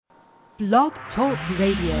Blog Talk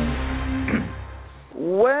Radio.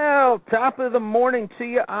 Well, top of the morning to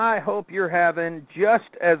you. I hope you're having just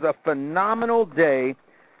as a phenomenal day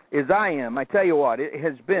as I am. I tell you what, it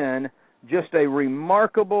has been just a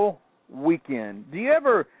remarkable weekend. Do you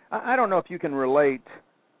ever, I don't know if you can relate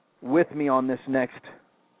with me on this next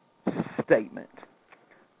statement,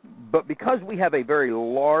 but because we have a very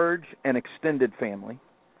large and extended family,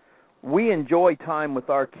 we enjoy time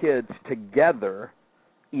with our kids together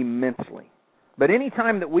immensely. But any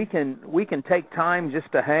time that we can take time just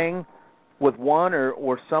to hang with one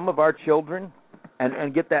or some of our children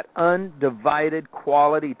and get that undivided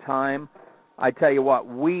quality time, I tell you what,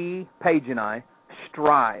 we, Paige and I,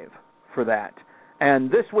 strive for that. And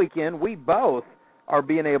this weekend, we both are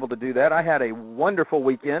being able to do that. I had a wonderful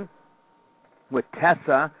weekend with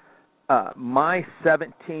Tessa, my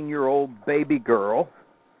 17-year-old baby girl,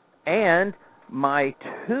 and my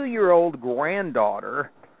 2-year-old granddaughter,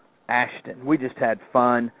 Ashton. We just had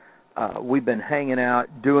fun. We've been hanging out,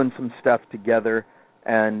 doing some stuff together,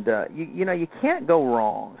 and you can't go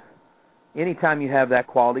wrong anytime you have that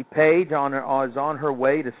quality. Paige is on her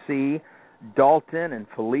way to see Dalton and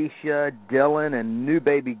Felicia, Dylan, and new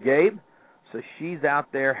baby Gabe. So she's out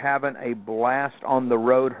there having a blast on the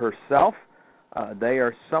road herself. They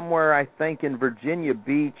are somewhere, I think, in Virginia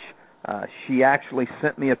Beach. She actually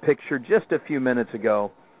sent me a picture just a few minutes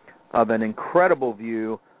ago of an incredible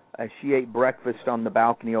view as she ate breakfast on the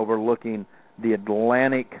balcony overlooking the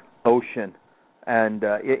Atlantic Ocean. And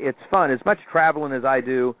it's fun. As much traveling as I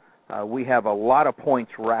do, we have a lot of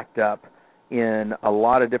points racked up in a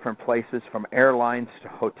lot of different places, from airlines to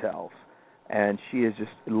hotels. And she is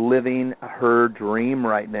just living her dream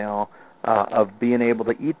right now of being able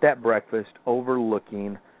to eat that breakfast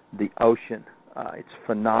overlooking the ocean. It's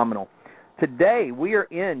phenomenal. Today we are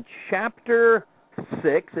in chapter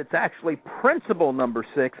 6. It's actually principle number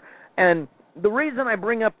 6. And the reason I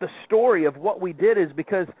bring up the story of what we did is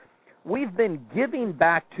because we've been giving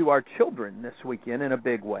back to our children this weekend in a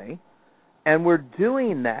big way. And we're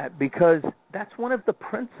doing that because that's one of the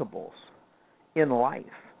principles in life.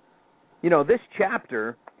 You know, this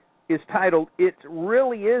chapter is titled, "It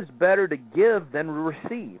Really Is Better to Give Than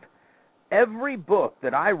Receive." Every book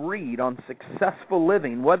that I read on successful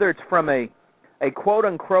living, whether it's from a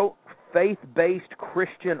quote-unquote faith-based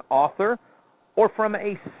Christian author or from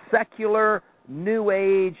a secular, New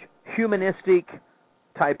Age, humanistic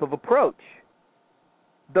type of approach,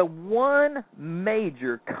 the one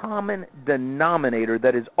major common denominator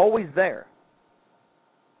that is always there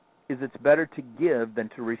is it's better to give than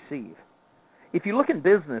to receive. If you look in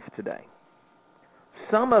business today,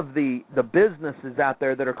 some of the businesses out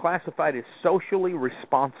there that are classified as socially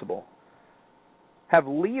responsible have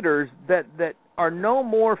leaders that are no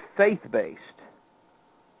more faith-based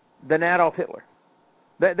than Adolf Hitler.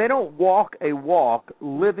 They don't walk a walk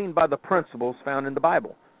living by the principles found in the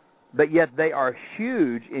Bible, but yet they are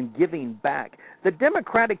huge in giving back. The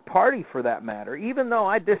Democratic Party, for that matter, even though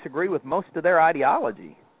I disagree with most of their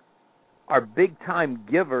ideology, are big-time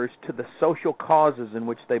givers to the social causes in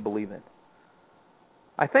which they believe in.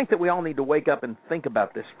 I think that we all need to wake up and think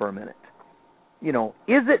about this for a minute. You know,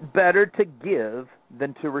 is it better to give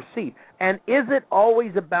than to receive? And is it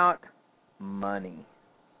always about money?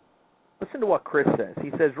 Listen to what Chris says. He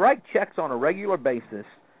says, write checks on a regular basis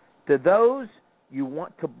to those you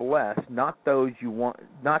want to bless, not those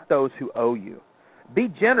who owe you. Be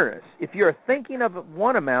generous. If you're thinking of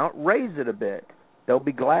one amount, raise it a bit. They'll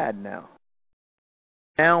be glad now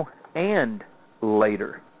and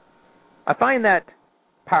later. I find that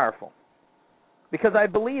powerful because I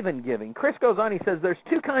believe in giving. Chris goes on, he says, there's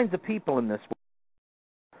two kinds of people in this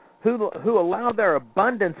world who allow their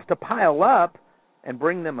abundance to pile up and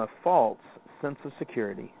bring them a false sense of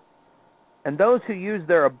security, and those who use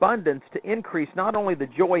their abundance to increase not only the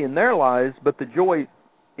joy in their lives, but the joy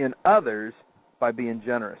in others by being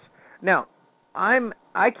generous. Now,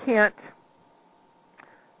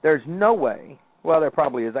 there's no way, well, there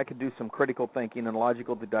probably is, I could do some critical thinking and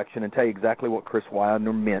logical deduction and tell you exactly what Chris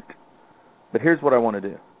Widener meant. But here's what I want to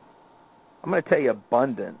do. I'm going to tell you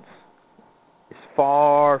abundance is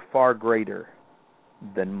far, far greater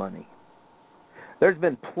than money. There's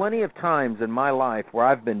been plenty of times in my life where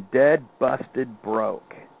I've been dead, busted,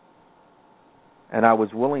 broke, and I was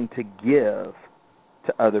willing to give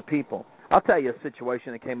to other people. I'll tell you a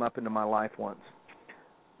situation that came up into my life once.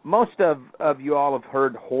 Most of you all have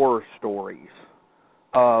heard horror stories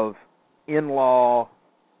of in-law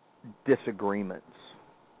disagreements.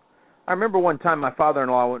 I remember one time my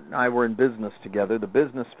father-in-law and I were in business together. The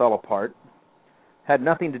business fell apart. Had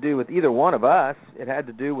nothing to do with either one of us. It had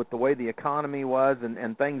to do with the way the economy was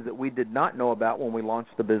and things that we did not know about when we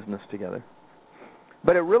launched the business together.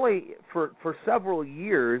 But it really, for several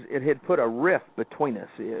years, it had put a rift between us.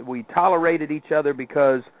 We tolerated each other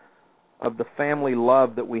because of the family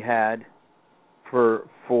love that we had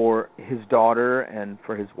for his daughter and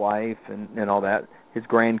for his wife and all that, his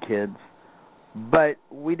grandkids. But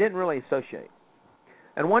we didn't really associate.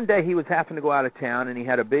 And one day he was having to go out of town, and he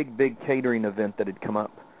had a big catering event that had come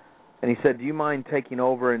up. And he said, "Do you mind taking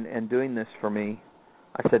over and doing this for me?"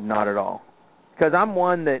 I said, "Not at all." Because I'm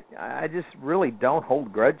one that I just really don't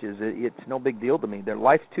hold grudges. It's no big deal to me. Their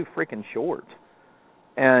life's too freaking short.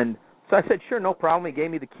 And so I said, "Sure, no problem." He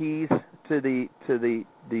gave me the keys to the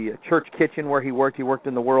church kitchen where he worked. He worked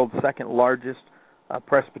in the world's second largest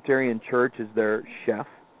Presbyterian church as their chef.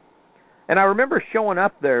 And I remember showing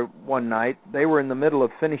up there one night. They were in the middle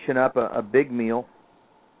of finishing up a big meal.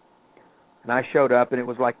 And I showed up, and it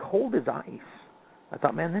was like cold as ice. I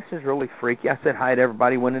thought, man, this is really freaky. I said hi to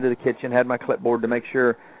everybody, went into the kitchen, had my clipboard to make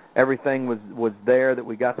sure everything was there, that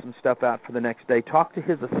we got some stuff out for the next day. Talked to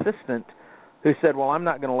his assistant, who said, "Well, I'm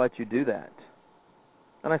not going to let you do that."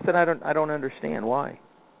 And I said, I don't understand why.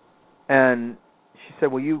 And she said,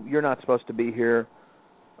 "Well, you're not supposed to be here.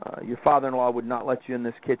 Your father-in-law would not let you in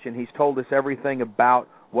this kitchen. He's told us everything about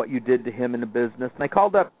what you did to him in the business." And they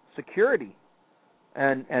called up security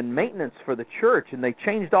and maintenance for the church, and they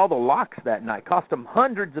changed all the locks that night. Cost them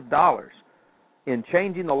hundreds of dollars in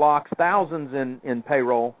changing the locks, thousands in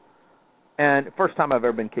payroll. And first time I've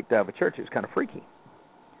ever been kicked out of a church. It was kind of freaky.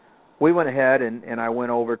 We went ahead, and I went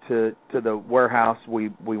over to the warehouse. We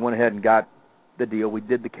went ahead and got the deal. We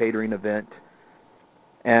did the catering event,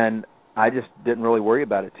 and I just didn't really worry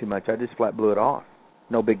about it too much. I just flat blew it off.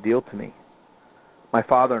 No big deal to me. My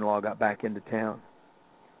father-in-law got back into town,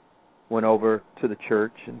 went over to the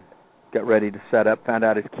church and got ready to set up, found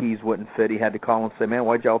out his keys wouldn't fit. He had to call and say, "Man,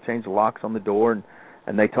 why'd y'all change the locks on the door?"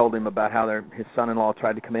 And they told him about how his son-in-law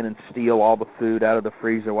tried to come in and steal all the food out of the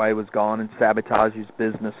freezer while he was gone and sabotage his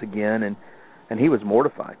business again. And he was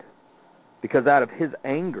mortified because out of his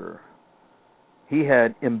anger, he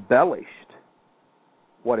had embellished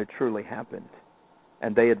what had truly happened.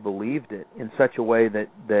 And they had believed it in such a way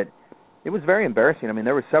that it was very embarrassing. I mean,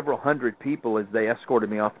 there were several hundred people as they escorted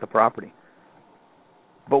me off the property.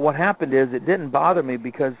 But what happened is it didn't bother me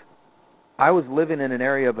because I was living in an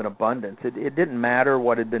area of an abundance. It didn't matter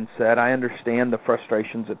what had been said. I understand the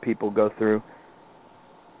frustrations that people go through.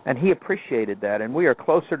 And he appreciated that. And we are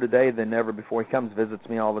closer today than ever before. He comes, visits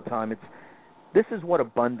me all the time. This is what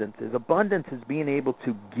abundance is. Abundance is being able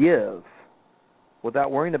to give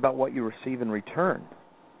without worrying about what you receive in return.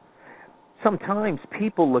 Sometimes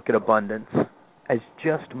people look at abundance as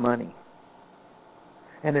just money.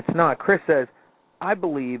 And it's not. Chris says, "I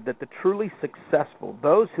believe that the truly successful,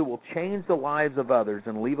 those who will change the lives of others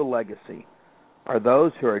and leave a legacy, are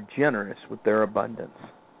those who are generous with their abundance."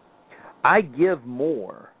 I give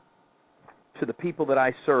more to the people that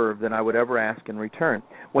I serve than I would ever ask in return.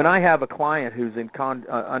 When I have a client who's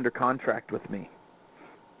under contract with me,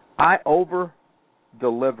 I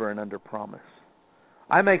over-deliver and under-promise.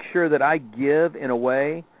 I make sure that I give in a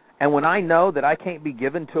way, and when I know that I can't be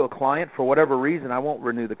given to a client for whatever reason, I won't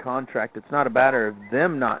renew the contract. It's not a matter of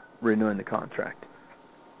them not renewing the contract.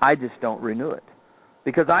 I just don't renew it.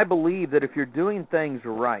 Because I believe that if you're doing things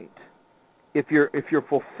right, if you're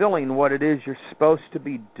fulfilling what it is you're supposed to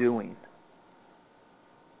be doing,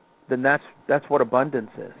 then that's what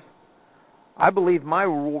abundance is. I believe my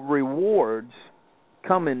rewards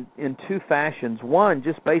come in two fashions. One,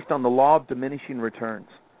 just based on the law of diminishing returns.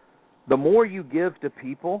 The more you give to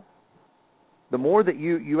people, the more that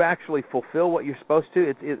you actually fulfill what you're supposed to,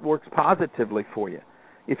 it works positively for you.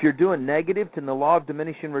 If you're doing negative, then the law of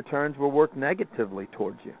diminishing returns will work negatively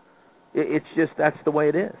towards you. It's just, that's the way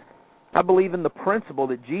it is. I believe in the principle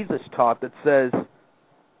that Jesus taught that says,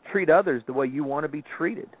 treat others the way you want to be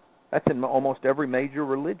treated. That's in almost every major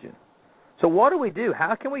religion. So what do?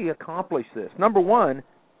 How can we accomplish this? Number one,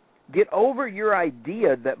 get over your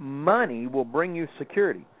idea that money will bring you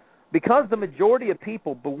security. Because the majority of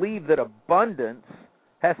people believe that abundance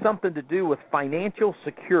has something to do with financial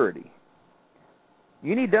security,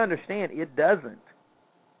 you need to understand it doesn't.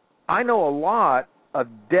 I know a lot of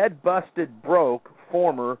dead, busted, broke,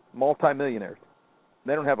 former multimillionaires.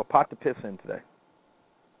 They don't have a pot to piss in today.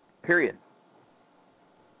 Period.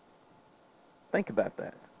 Think about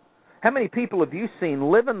that. How many people have you seen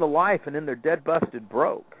living the life and in their dead, busted,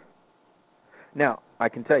 broke? Now, I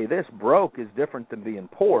can tell you this, broke is different than being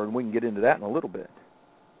poor, and we can get into that in a little bit.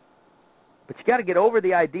 But you got to get over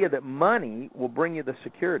the idea that money will bring you the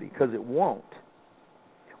security, because it won't.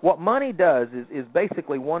 What money does is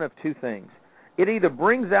basically one of two things. It either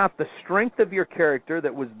brings out the strength of your character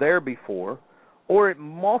that was there before, or it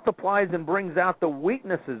multiplies and brings out the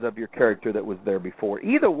weaknesses of your character that was there before.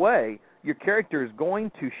 Either way, your character is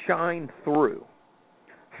going to shine through.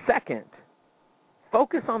 Second,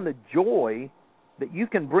 focus on the joy that you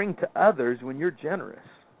can bring to others when you're generous.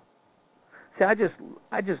 See,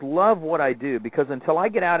 I just love what I do, because until I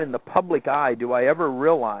get out in the public eye do I ever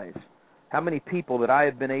realize how many people that I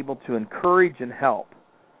have been able to encourage and help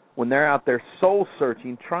when they're out there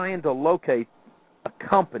soul-searching, trying to locate a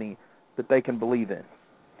company that they can believe in.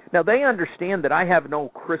 Now, they understand that I have no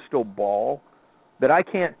crystal ball, that I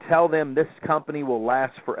can't tell them this company will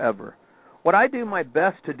last forever. What I do my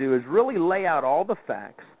best to do is really lay out all the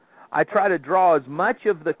facts. I try to draw as much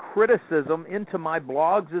of the criticism into my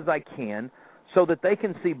blogs as I can so that they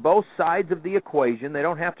can see both sides of the equation. They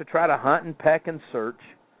don't have to try to hunt and peck and search.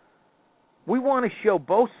 We want to show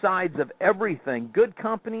both sides of everything, good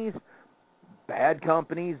companies, bad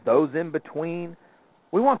companies, those in between.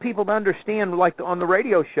 We want people to understand, like on the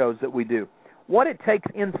radio shows that we do, what it takes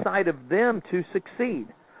inside of them to succeed.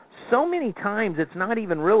 So many times it's not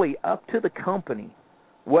even really up to the company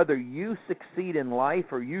whether you succeed in life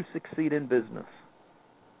or you succeed in business.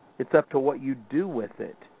 It's up to what you do with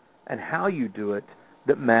it and how you do it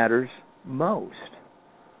that matters most.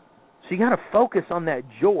 So you got to focus on that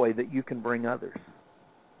joy that you can bring others.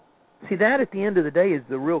 See, that at the end of the day is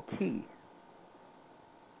the real key.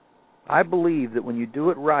 I believe that when you do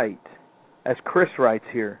it right, as Chris writes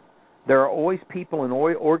here, there are always people and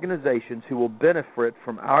organizations who will benefit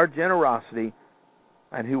from our generosity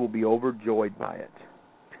and who will be overjoyed by it.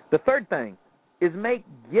 The third thing is make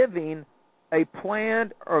giving a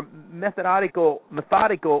planned or methodical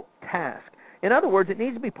task. In other words, it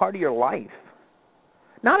needs to be part of your life.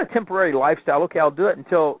 Not a temporary lifestyle. Okay, I'll do it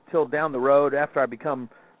until down the road after I become,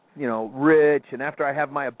 rich and after I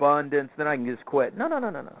have my abundance, then I can just quit. No.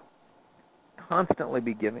 Constantly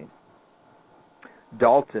be giving.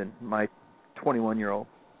 Dalton, my 21-year-old,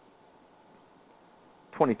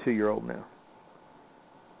 22-year-old now,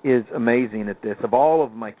 is amazing at this. Of all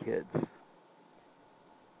of my kids,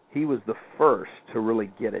 he was the first to really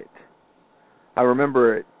get it. I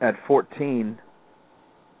remember at 14,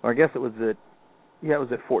 or I guess it was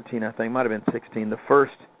at 14, I think. Might have been 16. The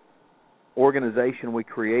first organization we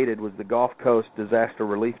created was the Gulf Coast Disaster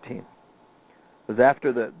Relief Team. It was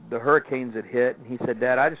after the hurricanes had hit, and he said,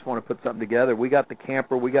 Dad, I just want to put something together. We got the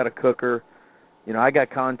camper. We got a cooker. I got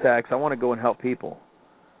contacts. I want to go and help people.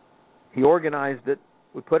 He organized it.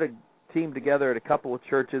 We put a team together at a couple of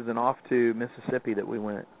churches and off to Mississippi that we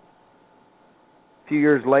went. A few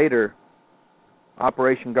years later,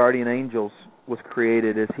 Operation Guardian Angels was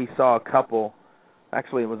created as he saw a couple.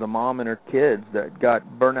 Actually, it was a mom and her kids that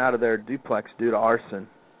got burnt out of their duplex due to arson.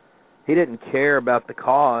 He didn't care about the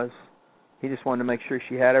cause. He just wanted to make sure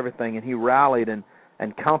she had everything, and he rallied, and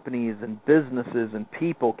companies and businesses and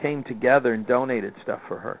people came together and donated stuff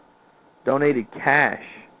for her, donated cash.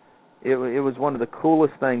 It was one of the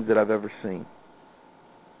coolest things that I've ever seen.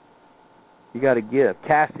 You got to give.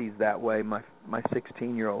 Cassie's that way, my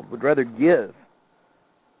 16-year-old, would rather give.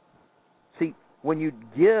 See, when you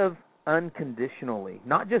give unconditionally,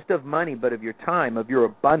 not just of money, but of your time, of your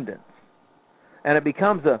abundance, and it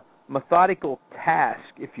becomes a methodical task,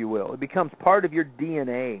 if you will. It becomes part of your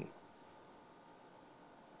DNA.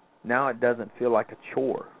 Now it doesn't feel like a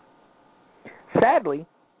chore. Sadly,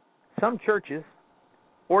 some churches,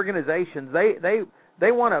 organizations,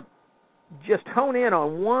 they want to just hone in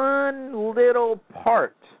on one little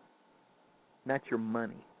part. And that's your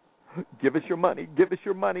money. Give us your money. Give us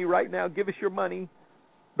your money right now. Give us your money.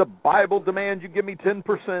 The Bible demands you give me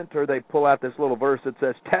 10%. Or they pull out this little verse that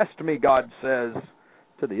says, test me, God says,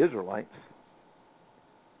 to the Israelites.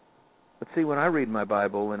 But see, when I read my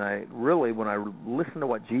Bible, when I listen to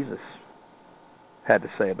what Jesus had to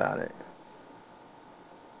say about it,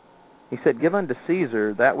 he said, give unto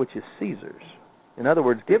Caesar that which is Caesar's. In other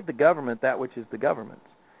words, give the government that which is the government's.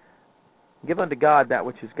 Give unto God that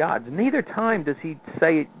which is God's. Neither time does he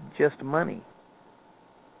say just money.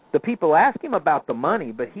 The people ask him about the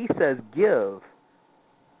money, but he says give.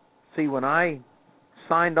 See, when I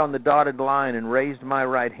signed on the dotted line and raised my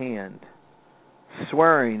right hand,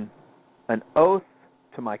 swearing an oath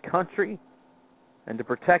to my country and to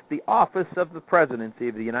protect the office of the presidency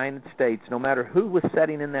of the United States, no matter who was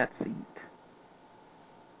sitting in that seat,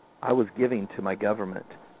 I was giving to my government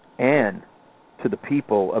and to the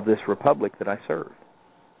people of this republic that I serve.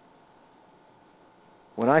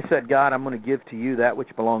 When I said, God, I'm going to give to you that which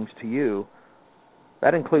belongs to you,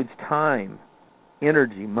 that includes time,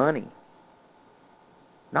 energy, money.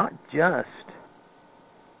 Not just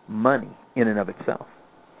money in and of itself.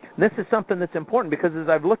 And this is something that's important because as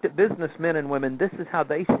I've looked at businessmen and women, this is how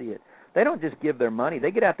they see it. They don't just give their money.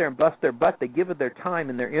 They get out there and bust their butt. They give it their time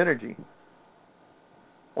and their energy.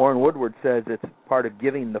 Orrin Woodward says it's part of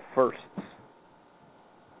giving the firsts.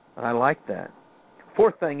 And I like that.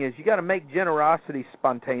 Fourth thing is you got to make generosity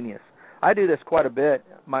spontaneous. I do this quite a bit.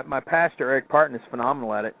 My pastor, Eric Parton, is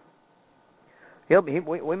phenomenal at it.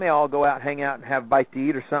 We may all go out, hang out, and have a bite to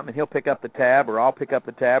eat or something, and he'll pick up the tab, or I'll pick up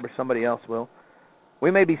the tab, or somebody else will.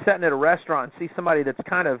 We may be sitting at a restaurant and see somebody that's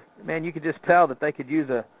kind of, man, you could just tell that they could use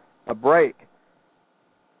a break.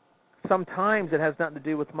 Sometimes it has nothing to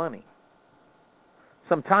do with money.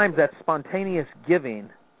 Sometimes that spontaneous giving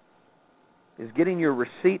is getting your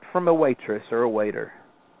receipt from a waitress or a waiter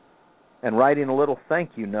and writing a little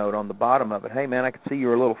thank you note on the bottom of it. Hey, man, I can see you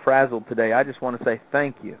were a little frazzled today. I just want to say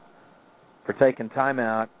thank you for taking time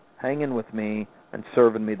out, hanging with me, and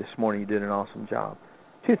serving me this morning. You did an awesome job.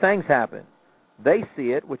 Two things happen. They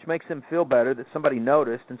see it, which makes them feel better that somebody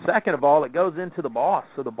noticed. And second of all, it goes into the boss,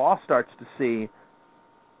 so the boss starts to see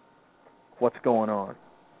what's going on.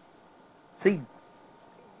 See,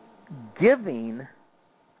 giving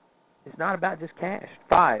is not about just cash.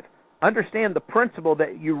 5, understand the principle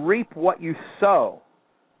that you reap what you sow.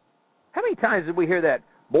 How many times did we hear that?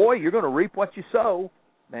 Boy, you're going to reap what you sow.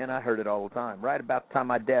 Man, I heard it all the time. Right about the time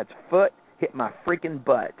my dad's foot hit my freaking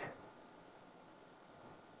butt.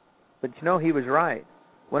 But you know, he was right.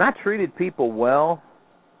 When I treated people well,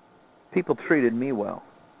 people treated me well.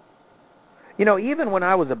 You know, even when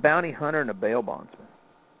I was a bounty hunter and a bail bondsman,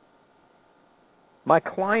 my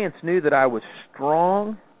clients knew that I was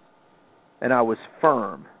strong and I was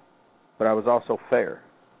firm, but I was also fair.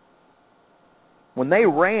 When they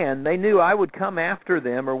ran, they knew I would come after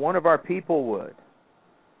them or one of our people would,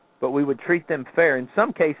 but we would treat them fair. In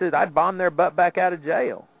some cases, I'd bomb their butt back out of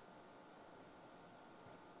jail.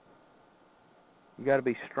 You got to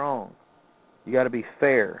be strong. You got to be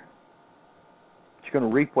fair. But you're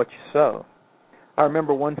going to reap what you sow. I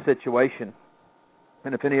remember one situation,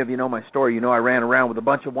 and if any of you know my story, you know I ran around with a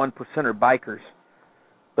bunch of 1%er bikers,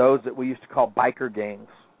 those that we used to call biker gangs.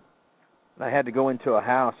 And I had to go into a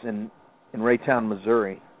house in Raytown,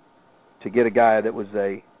 Missouri, to get a guy that was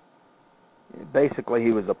basically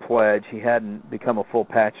he was a pledge. He hadn't become a full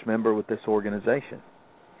patch member with this organization.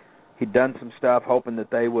 He'd done some stuff hoping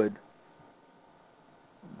that they would,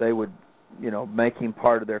 make him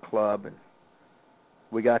part of their club. And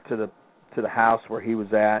we got to the house where he was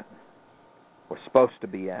at, or supposed to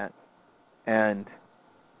be at, and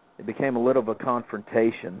it became a little of a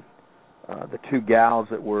confrontation. The two gals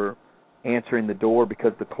that were answering the door,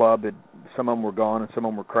 because the club some of them were gone and some of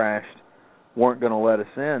them were crashed, weren't going to let us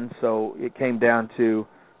in, so it came down to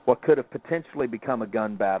what could have potentially become a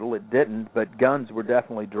gun battle. It didn't, but guns were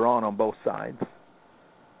definitely drawn on both sides.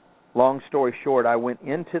 Long story short, I went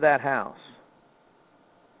into that house.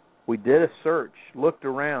 We did a search, looked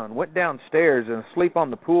around, went downstairs, and asleep on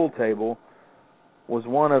the pool table was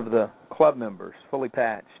one of the club members, fully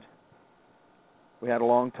patched. We had a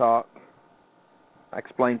long talk. I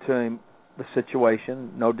explained to him the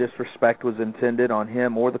situation. No disrespect was intended on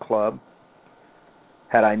him or the club.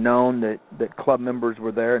 Had I known that club members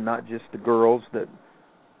were there and not just the girls, that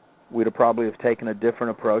we'd have probably have taken a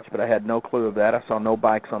different approach, but I had no clue of that. I saw no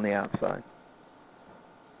bikes on the outside.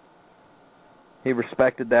 He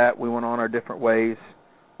respected that. We went on our different ways.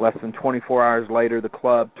 Less than 24 hours later, the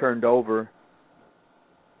club turned over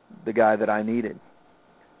the guy that I needed.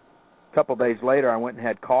 A couple days later, I went and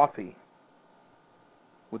had coffee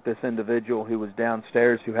with this individual who was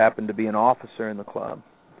downstairs who happened to be an officer in the club.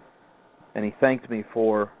 And he thanked me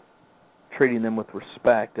for treating them with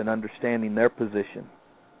respect and understanding their position.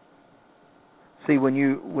 See, when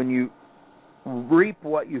you reap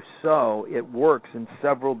what you sow, it works in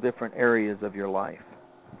several different areas of your life.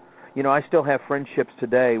 You know, I still have friendships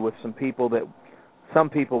today with some people that some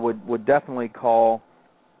people would definitely call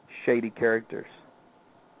shady characters.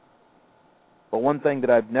 But one thing that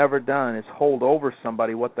I've never done is hold over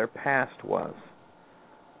somebody what their past was.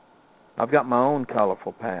 I've got my own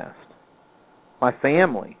colorful past. My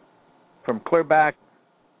family, from clear back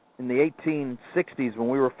in the 1860s when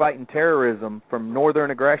we were fighting terrorism from northern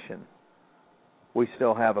aggression, we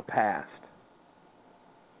still have a past.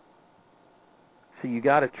 So you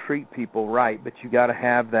got to treat people right, but you got to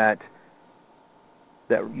have that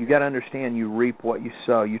you got to understand you reap what you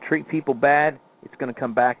sow. You treat people bad, it's going to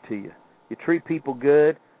come back to you. You treat people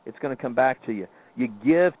good, it's going to come back to you. You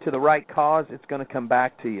give to the right cause, it's going to come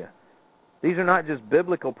back to you. These are not just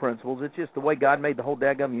biblical principles, it's just the way God made the whole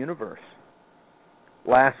daggum universe.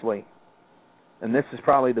 Lastly, and this is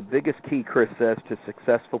probably the biggest key, Chris says, to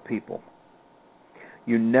successful people,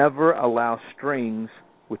 You never allow strings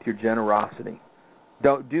with your generosity.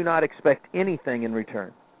 Do not expect anything in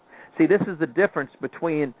return. See, this is the difference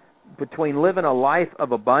between living a life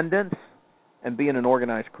of abundance and being an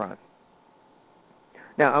organized crime.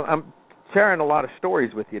 Now, I'm sharing a lot of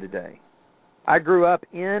stories with you today. I grew up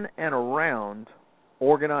in and around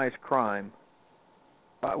organized crime.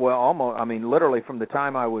 Literally from the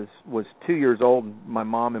time I was 2 years old, my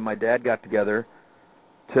mom and my dad got together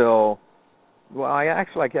till, I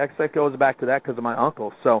guess it goes back to that because of my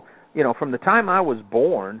uncle. So, from the time I was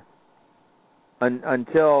born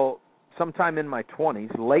until sometime in my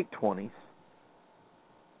 20s, late 20s,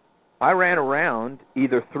 I ran around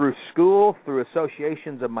either through school, through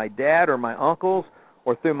associations of my dad or my uncles,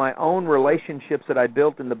 or through my own relationships that I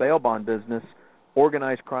built in the bail bond business,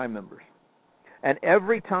 organized crime members. And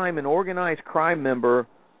every time an organized crime member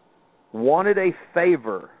wanted a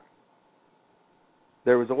favor,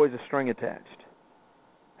 there was always a string attached.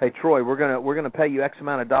 Hey, Troy, we're gonna pay you X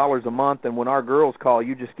amount of dollars a month, and when our girls call,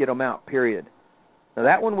 you just get them out, period. Now,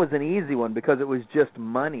 that one was an easy one because it was just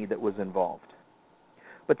money that was involved.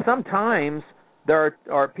 But sometimes there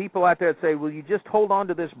are people out there that say, will you just hold on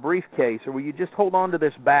to this briefcase, or will you just hold on to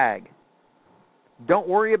this bag? Don't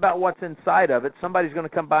worry about what's inside of it. Somebody's going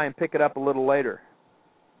to come by and pick it up a little later.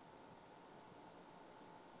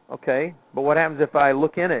 Okay, but what happens if I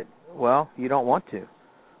look in it? Well, you don't want to.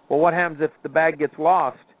 Well, what happens if the bag gets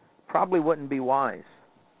lost? Probably wouldn't be wise.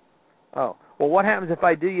 Oh, well, what happens if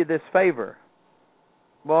I do you this favor?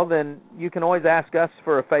 Well, then you can always ask us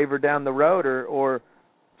for a favor down the road, or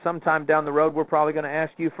sometime down the road we're probably going to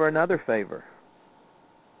ask you for another favor.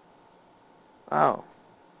 Oh.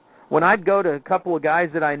 When I'd go to a couple of guys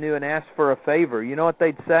that I knew and ask for a favor, you know what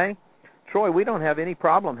they'd say? Troy, we don't have any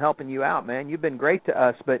problem helping you out, man. You've been great to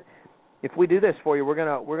us, but if we do this for you, we're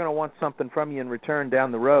gonna want something from you in return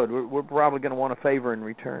down the road. We're probably going to want a favor in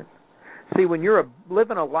return. See, when you're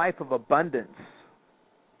living a life of abundance,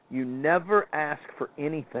 you never ask for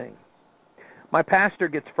anything. My pastor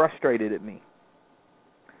gets frustrated at me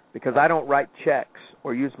because I don't write checks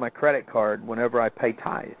or use my credit card whenever I pay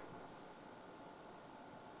tithe.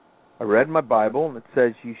 I read my Bible, and it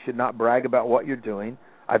says you should not brag about what you're doing.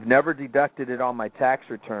 I've never deducted it on my tax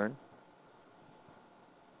return.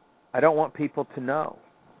 I don't want people to know.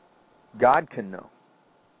 God can know.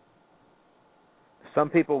 Some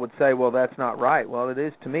people would say, well, that's not right. Well, it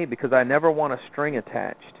is to me because I never want a string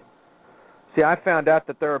attached. See, I found out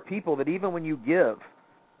that there are people that even when you give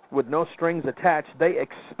with no strings attached, they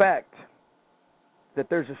expect that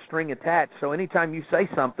there's a string attached. So anytime you say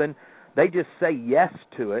something, they just say yes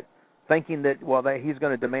to it, thinking that, he's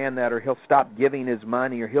going to demand that, or he'll stop giving his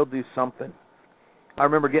money, or he'll do something. I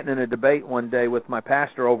remember getting in a debate one day with my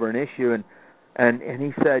pastor over an issue, and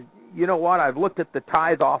he said, you know what, I've looked at the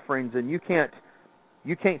tithe offerings, and you can't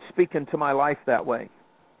speak into my life that way.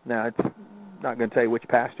 Now, it's not going to tell you which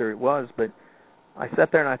pastor it was, but I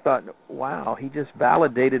sat there and I thought, wow, he just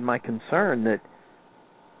validated my concern that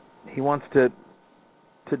he wants to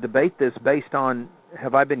debate this based on,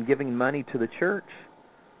 have I been giving money to the church?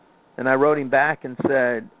 And I wrote him back and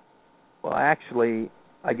said, well, actually,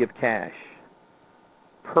 I give cash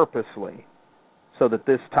purposely so that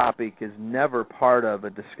this topic is never part of a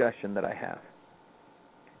discussion that I have.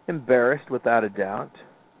 Embarrassed, without a doubt,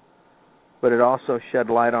 but it also shed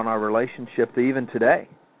light on our relationship that even today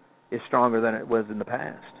is stronger than it was in the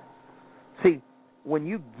past. See, when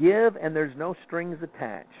you give and there's no strings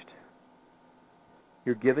attached,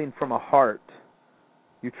 you're giving from a heart.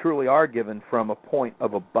 You truly are given from a point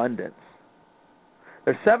of abundance.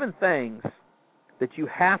 There's 7 things that you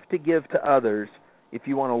have to give to others if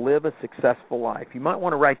you want to live a successful life. You might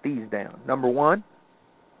want to write these down. Number 1,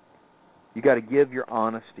 you got to give your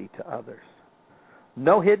honesty to others.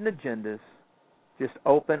 No hidden agendas, just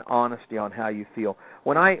open honesty on how you feel.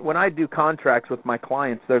 When I do contracts with my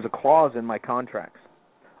clients, there's a clause in my contracts,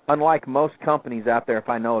 unlike most companies out there if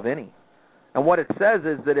I know of any. And what it says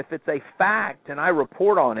is that if it's a fact and I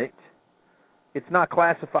report on it, it's not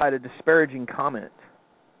classified a disparaging comment.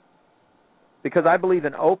 Because I believe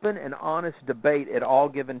in open and honest debate at all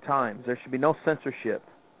given times. There should be no censorship.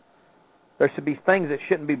 There should be things that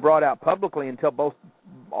shouldn't be brought out publicly until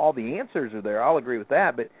all the answers are there. I'll agree with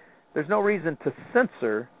that, but there's no reason to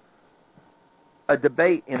censor a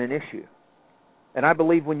debate in an issue. And I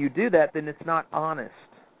believe when you do that, then it's not honest.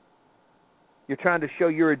 You're trying to show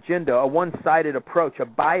your agenda, a one-sided approach, a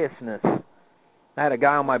biasness. I had a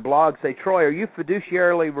guy on my blog say, Troy, are you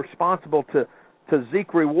fiduciarily responsible to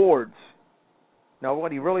Zeke Rewards? Now,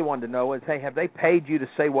 what he really wanted to know is, hey, have they paid you to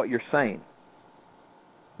say what you're saying?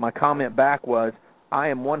 My comment back was, I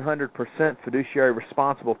am 100% fiduciary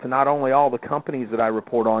responsible to not only all the companies that I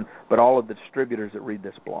report on, but all of the distributors that read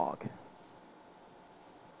this blog.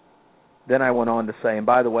 Then I went on to say, and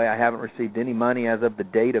by the way, I haven't received any money as of the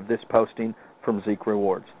date of this posting from Zeke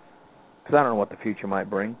Rewards, because I don't know what the future might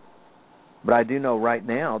bring. But I do know right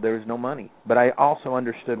now there is no money. But I also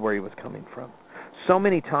understood where he was coming from. So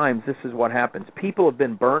many times this is what happens. People have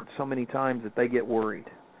been burnt so many times that they get worried.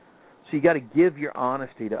 So you got to give your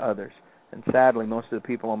honesty to others. And sadly, most of the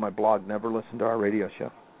people on my blog never listen to our radio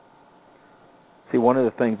show. See, one of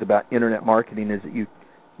the things about internet marketing is that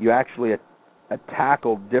you actually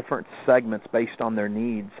tackle different segments based on their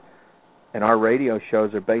needs. And our radio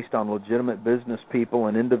shows are based on legitimate business people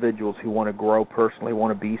and individuals who want to grow personally,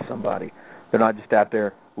 want to be somebody. They're not just out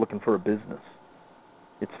there looking for a business.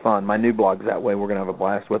 It's fun. My new blog's that way. We're going to have a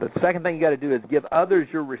blast with it. The second thing you got to do is give others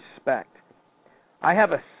your respect. I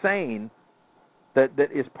have a saying that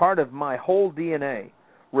is part of my whole DNA.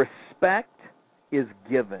 Respect is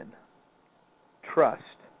given. Trust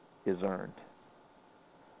is earned.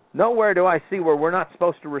 Nowhere do I see where we're not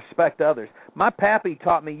supposed to respect others. My pappy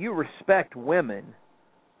taught me you respect women,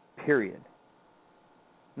 period.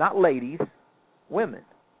 Not ladies, women.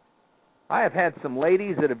 I have had some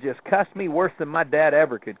ladies that have just cussed me worse than my dad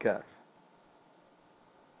ever could cuss.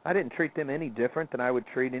 I didn't treat them any different than I would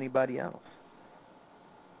treat anybody else.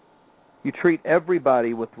 You treat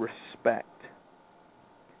everybody with respect.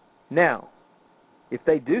 Now, if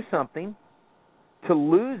they do something to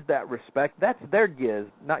lose that respect, that's their give,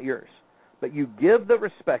 not yours. But you give the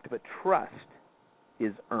respect, but trust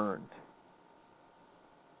is earned.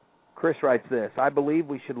 Chris writes this, I believe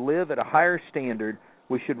we should live at a higher standard.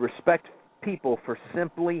 We should respect people for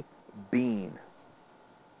simply being.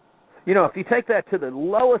 You know, if you take that to the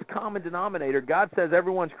lowest common denominator, God says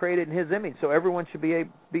everyone's created in His image, so everyone should be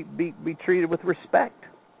treated with respect.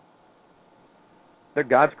 They're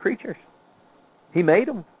God's creatures. He made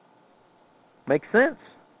them. Makes sense.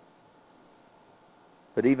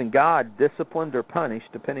 But even God disciplined or punished,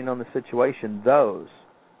 depending on the situation, those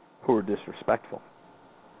who were disrespectful.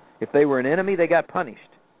 If they were an enemy, they got punished.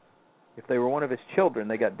 If they were one of His children,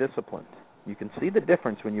 they got disciplined. You can see the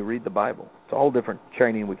difference when you read the Bible. It's a whole different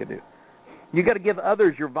training we could do. You got to give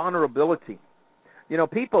others your vulnerability. You know,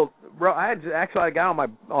 people. I had actually a guy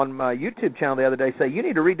on my YouTube channel the other day say, "You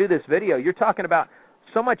need to redo this video. You're talking about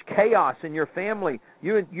so much chaos in your family.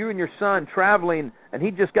 You and your son traveling, and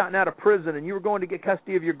he'd just gotten out of prison, and you were going to get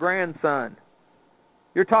custody of your grandson.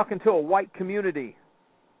 You're talking to a white community."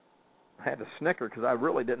 I had to snicker because I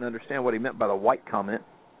really didn't understand what he meant by the white comment.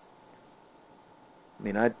 I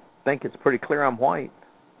mean, I think it's pretty clear I'm white.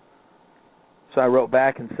 So I wrote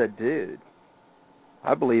back and said, dude,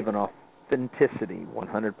 I believe in authenticity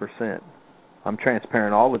 100%. I'm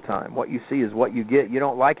transparent all the time. What you see is what you get. You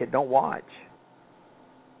don't like it, don't watch.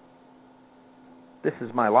 This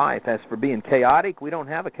is my life. As for being chaotic, we don't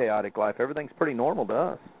have a chaotic life. Everything's pretty normal to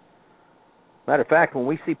us. Matter of fact, when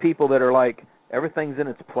we see people that are like, everything's in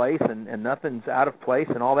its place and nothing's out of place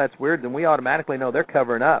and all that's weird, then we automatically know they're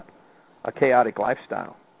covering up a chaotic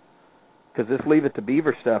lifestyle. Because this Leave It to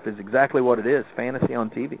Beaver stuff is exactly what it is, fantasy on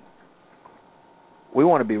TV. We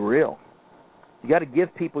want to be real. You got to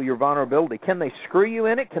give people your vulnerability. Can they screw you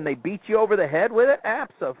in it? Can they beat you over the head with it?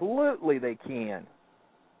 Absolutely they can.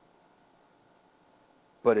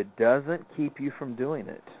 But it doesn't keep you from doing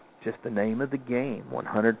it. Just the name of the game,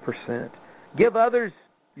 100%. Give others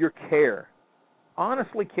your care.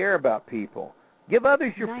 Honestly care about people. Give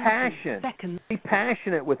others your passion. Seconds. Be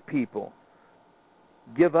passionate with people.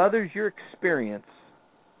 Give others your experience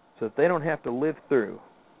so that they don't have to live through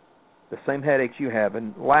the same headaches you have.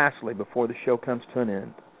 And lastly, before the show comes to an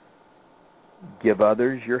end, give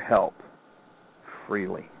others your help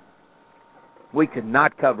freely. We could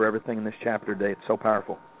not cover everything in this chapter today. It's so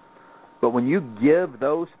powerful. But when you give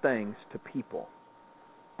those things to people,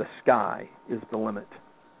 the sky is the limit.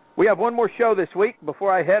 We have one more show this week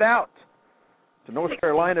before I head out to North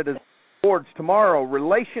Carolina to Awards tomorrow.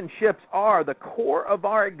 Relationships are the core of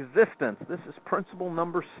our existence. This is principle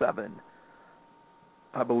number 7.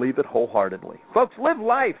 I believe it wholeheartedly. Folks, live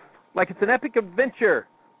life like it's an epic adventure.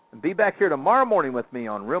 And be back here tomorrow morning with me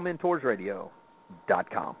on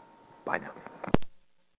RealMentorsRadio.com. Bye now.